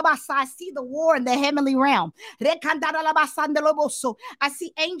basanda la basa. I see the war in the heavenly realm. Recandada la basanda la bosso. I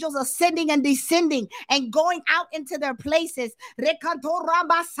see angels ascending and descending and going out into their places. Recanto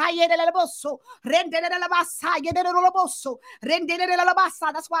ramba saye de la bosso, rende de la basaya de la bosso, rende de la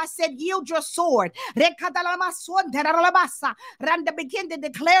basa. That's why I said, yield your sword. Recandada la mason de la basa. Randa, begin to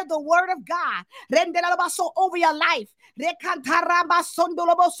declare the word of God. Rende de la over your life. And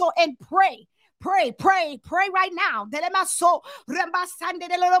pray. Pray right now.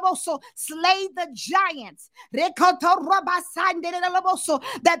 Slay the giants that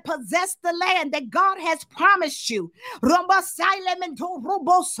possess the land that God has promised you.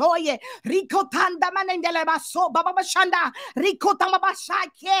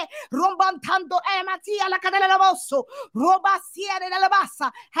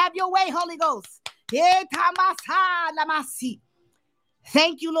 Have your way, Holy Ghost.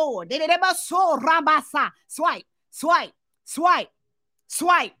 Thank you, Lord. Swipe, swipe, swipe, swipe,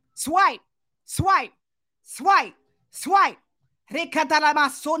 swipe, swipe, swipe, swipe.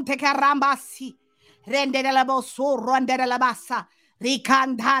 Recatalamasson tecarambasi. Rende de la bosso, ronde de la bassa.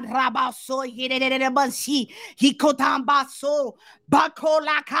 Ricanda rabaso, yedebasi, hikotambaso,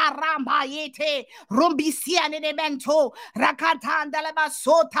 bacola caramba yete, rombisia de bento, rakatanda la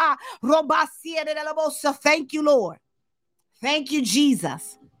basota, robasia de la bossa. Thank you, Lord. Thank you,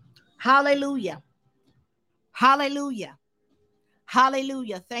 Jesus. Hallelujah. Hallelujah.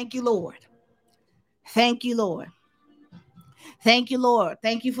 Hallelujah. Thank you, Lord. Thank you, Lord. Thank you, Lord.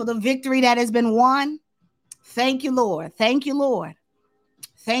 Thank you for the victory that has been won. Thank you, Lord. Thank you, Lord.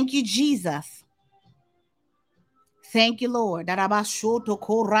 Thank you, Jesus. Thank you, Lord.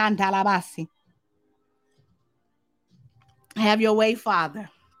 Have your way, Father.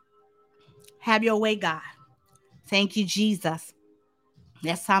 Have your way, God. Thank you, Jesus.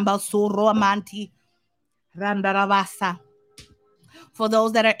 For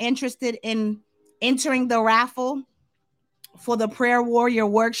those that are interested in entering the raffle for the Prayer Warrior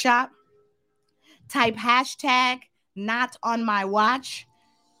Workshop, type hashtag not on my watch.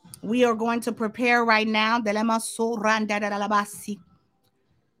 We are going to prepare right now to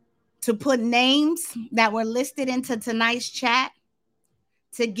put names that were listed into tonight's chat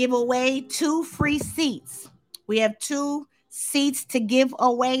to give away 2 free seats. We have 2 seats to give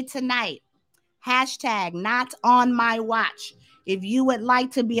away tonight. Hashtag not on my watch. If you would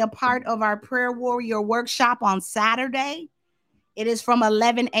like to be a part of our Prayer Warrior Workshop on Saturday, it is from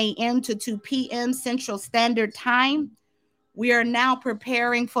 11 a.m. to 2 p.m. Central Standard Time. We are now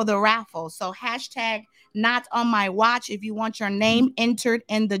preparing for the raffle. So hashtag not on my watch if you want your name entered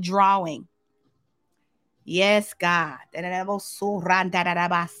in the drawing. Yes, God. Thank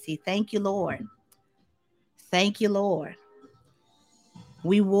you, Lord. Thank you, Lord.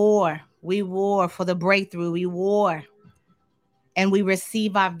 We war for the breakthrough. We war and we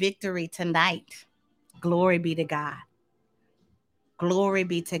receive our victory tonight. Glory be to God. Glory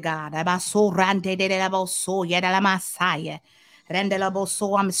be to God. I'm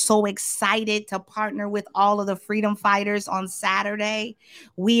so excited to partner with all of the freedom fighters on Saturday.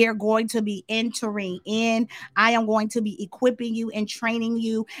 We are going to be entering in. I am going to be equipping you and training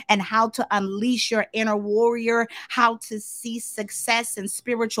you and how to unleash your inner warrior, how to see success in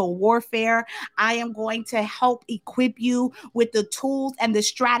spiritual warfare. I am going to help equip you with the tools and the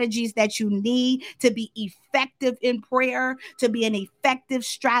strategies that you need to be effective effective in prayer, to be an effective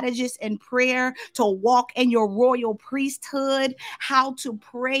strategist in prayer, to walk in your royal priesthood, how to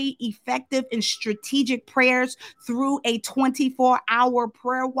pray effective and strategic prayers through a 24-hour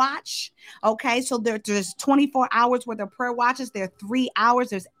prayer watch. Okay, so there's 24 hours worth of prayer watches. There are 3 hours.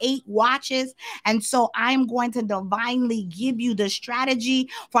 There's 8 watches. And so I'm going to divinely give you the strategy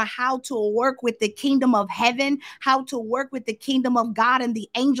for how to work with the kingdom of heaven, how to work with the kingdom of God and the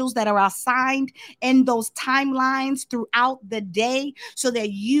angels that are assigned in those timelines throughout the day, so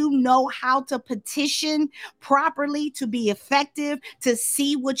that you know how to petition properly, to be effective, to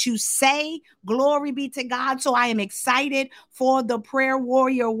see what you say. Glory be to God. So I am excited for the Prayer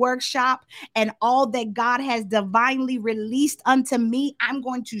Warrior Workshop and all that God has divinely released unto me. I'm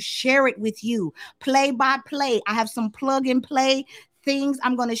going to share it with you play by play. I have some plug and play things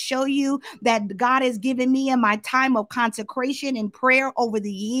I'm going to show you that God has given me in my time of consecration and prayer over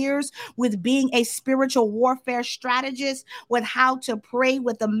the years, with being a spiritual warfare strategist, with how to pray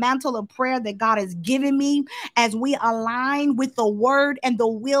with the mantle of prayer that God has given me, as we align with the word and the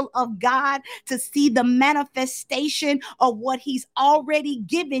will of God to see the manifestation of what he's already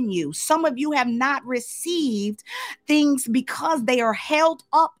given you. Some of you have not received things because they are held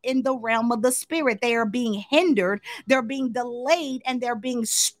up in the realm of the spirit. They are being hindered, they're being delayed, and they're being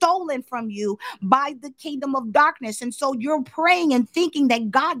stolen from you by the kingdom of darkness. And so you're praying and thinking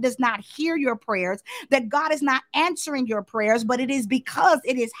that God does not hear your prayers, that God is not answering your prayers, but it is because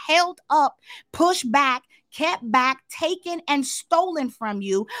it is held up, pushed back, kept back, taken, and stolen from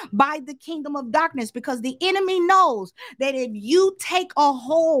you by the kingdom of darkness, because the enemy knows that if you take a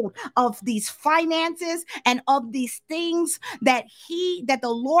hold of these finances and of these things that the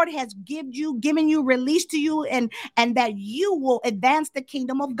Lord has given you, released to you, and that you will advance the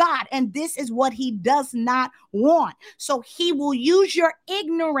kingdom of God. And this is what he does not want. So he will use your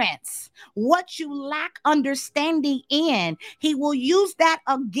ignorance, what you lack understanding in. He will use that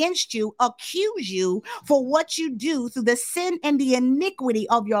against you, accuse you for what you do through the sin and the iniquity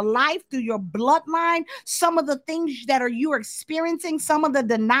of your life, through your bloodline. Some of the things that you are experiencing, some of the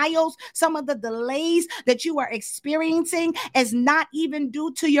denials, some of the delays that you are experiencing is not even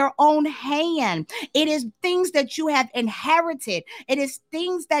due to your own hand. It is things that you have inherited. It is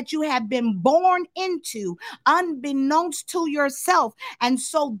things that you have been born into, unbeknownst to yourself. And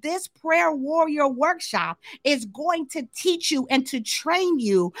so this Prayer Warrior Workshop is going to teach you and to train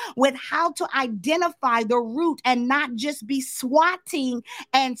you with how to identify the root, and not just be swatting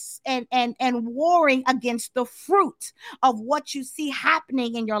and warring against the fruit of what you see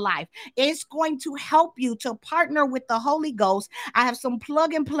happening in your life. It's going to help you to partner with the Holy Ghost. I have some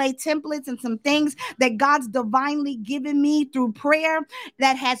plug and play templates and some things that God's divinely given me through prayer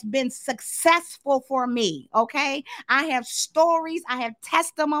that has been successful for me. Okay. I have stories, I have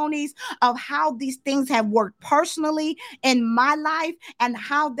testimonies of how these things have worked personally in my life, and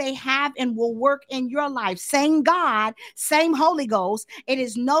how they have and will work in your life. Same God, same Holy Ghost. It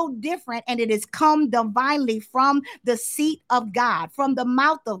is no different, and it has come divinely from the seat of God, from the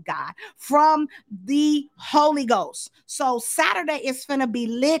mouth of God, from the Holy Ghost. So Saturday is going to be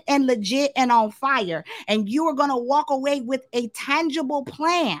lit and legit and on fire, and you are going to walk away with a tangible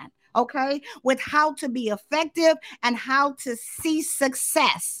plan, okay, with how to be effective and how to see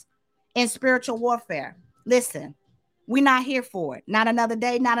success in spiritual warfare. Listen, we're not here for it. Not another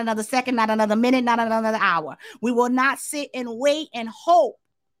day, not another second, not another minute, not another hour. We will not sit and wait and hope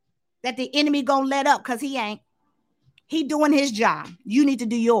that the enemy gonna let up, because he ain't. He doing his job. You need to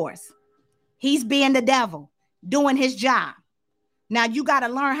do yours. He's being the devil, doing his job. Now you got to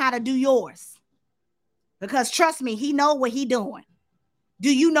learn how to do yours, because trust me, he know what he doing.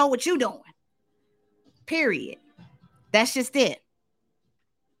 Do you know what you doing? Period. That's just it.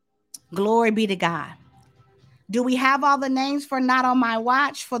 Glory be to God. Do we have all the names for Not on My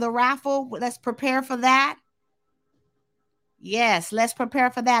Watch for the raffle? Let's prepare for that. Yes, let's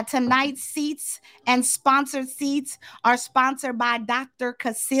prepare for that. Tonight's seats and sponsored seats are sponsored by Dr.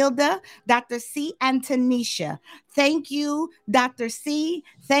 Casilda, Dr. C, and Tanisha. Thank you, Dr. C.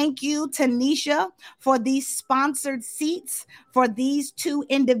 Thank you, Tanisha, for these sponsored seats for these two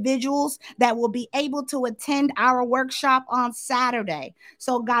individuals that will be able to attend our workshop on Saturday.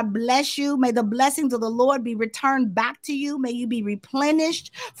 So God bless you. May the blessings of the Lord be returned back to you. May you be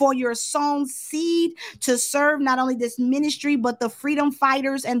replenished for your sown seed to serve not only this ministry, but the freedom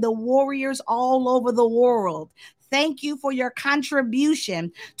fighters and the warriors all over the world. Thank you for your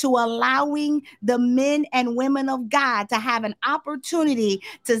contribution to allowing the men and women of God to have an opportunity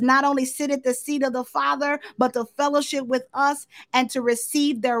to not only sit at the seat of the Father, but to fellowship with us and to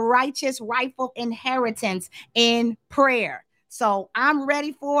receive their righteous, rightful inheritance in prayer. So I'm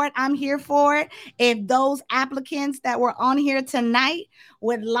ready for it. I'm here for it. If those applicants that were on here tonight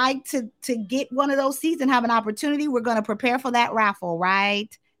would like to get one of those seats and have an opportunity, we're going to prepare for that raffle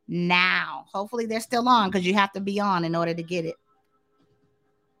right now. Hopefully they're still on because you have to be on in order to get it.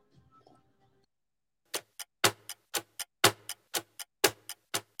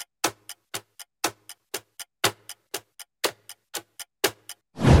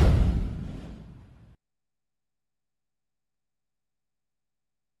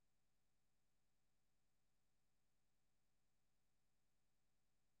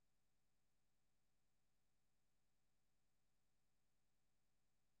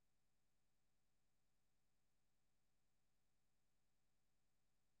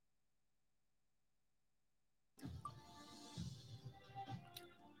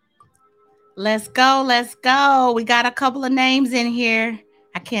 Let's go. Let's go. We got a couple of names in here.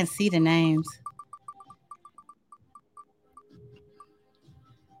 I can't see the names.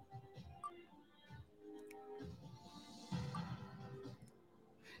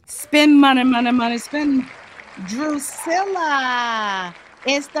 Spend money, money, money, spend. Drusilla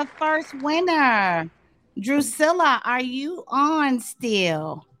is the first winner. Drusilla, are you on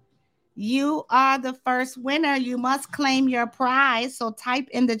still? You are the first winner. You must claim your prize. So type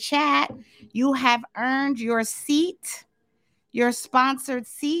in the chat. You have earned your seat, your sponsored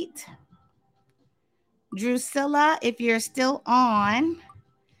seat. Drusilla, if you're still on,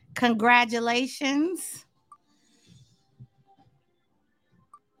 congratulations.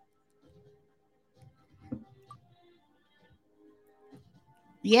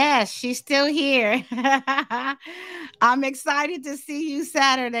 Yes, she's still here. I'm excited to see you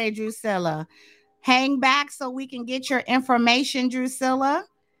Saturday, Drusilla. Hang back so we can get your information, Drusilla.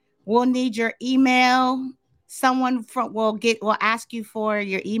 We'll need your email. Someone from will ask you for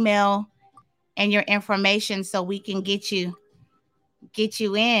your email and your information so we can get you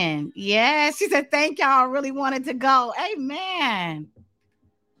in. Yes, she said thank y'all. I really wanted to go. Amen.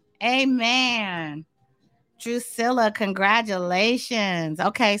 Amen. Drusilla, congratulations.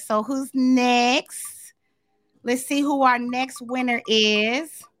 Okay, so who's next? Let's see who our next winner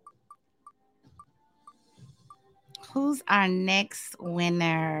is. Who's our next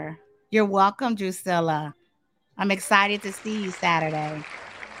winner? You're welcome, Drusilla. I'm excited to see you Saturday.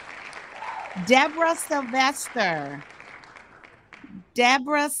 Deborah Sylvester.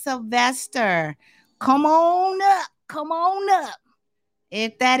 Deborah Sylvester. Come on up. Come on up.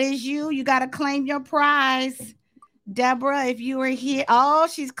 If that is you, you got to claim your prize. Deborah, if you were here. Oh,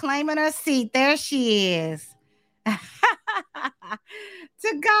 she's claiming her seat. There she is. To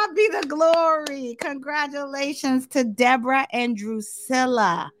God be the glory. Congratulations to Deborah and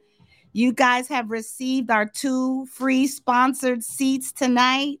Drusilla. You guys have received our 2 free sponsored seats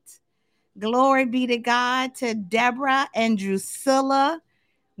tonight. Glory be to God, to Deborah and Drusilla.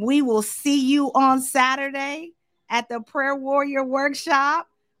 We will see you on Saturday at the Prayer Warrior Workshop.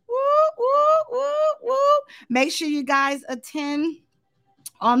 Woo, woo, woo, woo. Make sure you guys attend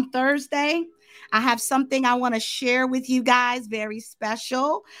on Thursday. I have something I want to share with you guys, very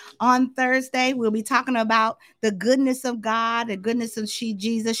special. On Thursday, we'll be talking about the goodness of God, the goodness of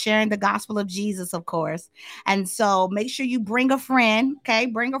Jesus, sharing the gospel of Jesus, of course. And so make sure you bring a friend, okay?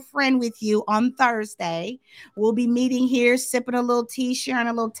 Bring a friend with you on Thursday. We'll be meeting here, sipping a little tea, sharing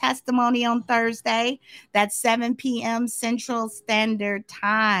a little testimony on Thursday. That's 7 p.m. Central Standard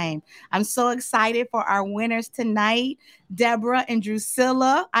Time. I'm so excited for our winners tonight. Deborah and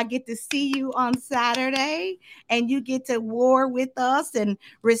Drusilla, I get to see you on Saturday and you get to war with us and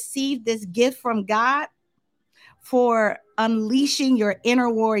receive this gift from God for unleashing your inner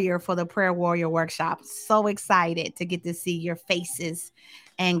warrior for the Prayer Warrior Workshop. So excited to get to see your faces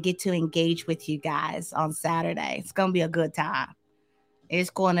and get to engage with you guys on Saturday. It's going to be a good time. It's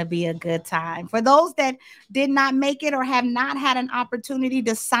going to be a good time. For those that did not make it or have not had an opportunity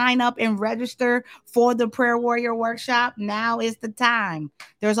to sign up and register for the Prayer Warrior Workshop, now is the time.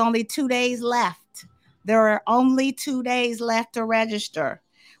 There's only 2 days left. There are only 2 days left to register.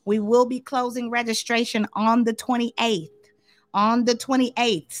 We will be closing registration on the 28th. On the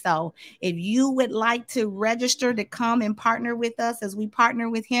 28th. So if you would like to register to come and partner with us as we partner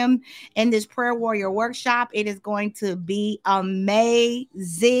with him in this Prayer Warrior Workshop, it is going to be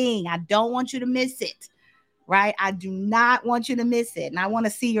amazing. I don't want you to miss it, right? I do not want you to miss it. And I want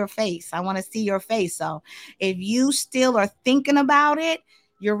to see your face. I want to see your face. So if you still are thinking about it,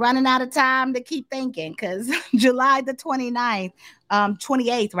 you're running out of time to keep thinking because July the 29th,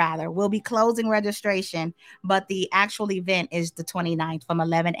 28th rather. We'll be closing registration, but the actual event is the 29th from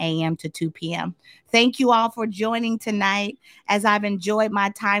 11 a.m. to 2 p.m. Thank you all for joining tonight. As I've enjoyed my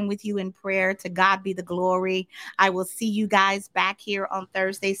time with you in prayer, to God be the glory. I will see you guys back here on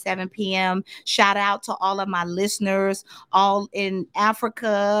Thursday, 7 p.m. Shout out to all of my listeners, all in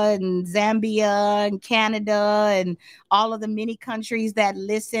Africa and Zambia and Canada and all of the many countries that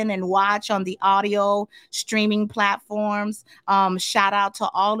listen and watch on the audio streaming platforms. Shout out to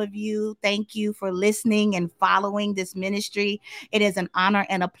all of you. Thank you for listening and following this ministry. It is an honor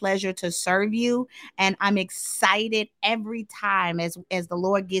and a pleasure to serve you. And I'm excited every time as the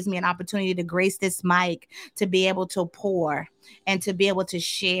Lord gives me an opportunity to grace this mic to be able to pour and to be able to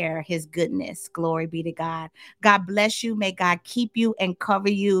share his goodness. Glory be to God. God bless you. May God keep you and cover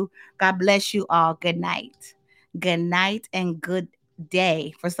you. God bless you all. Good night. Good night and good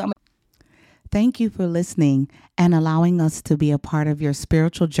day. For some. Thank you for listening and allowing us to be a part of your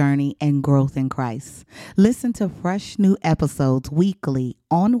spiritual journey and growth in Christ. Listen to fresh new episodes weekly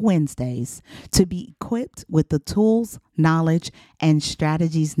on Wednesdays to be equipped with the tools, knowledge, and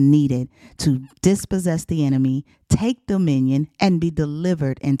strategies needed to dispossess the enemy, take dominion, and be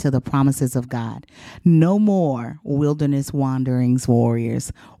delivered into the promises of God. No more wilderness wanderings,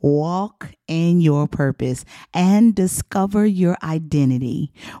 warriors. Walk in your purpose and discover your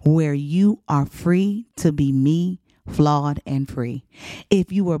identity where you are free to be me, flawed and free.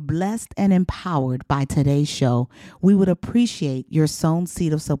 If you were blessed and empowered by today's show, we would appreciate your sown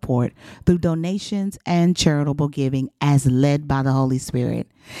seed of support through donations and charitable giving as led by the Holy Spirit.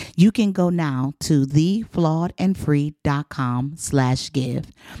 You can go now to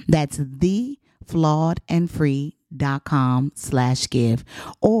theflawedandfree.com/give. That's theflawedandfree.com/give.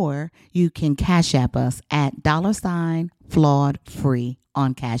 Or you can Cash App us at $flawedfree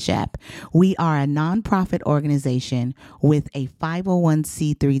on Cash App. We are a nonprofit organization with a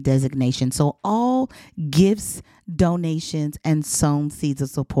 501c3 designation. So all gifts, donations, and sown seeds of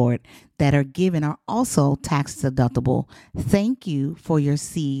support that are given are also tax deductible. Thank you for your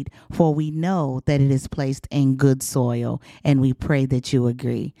seed, for we know that it is placed in good soil, and we pray that you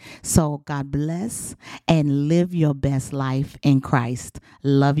agree. So God bless and live your best life in Christ.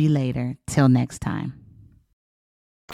 Love you later. Till next time.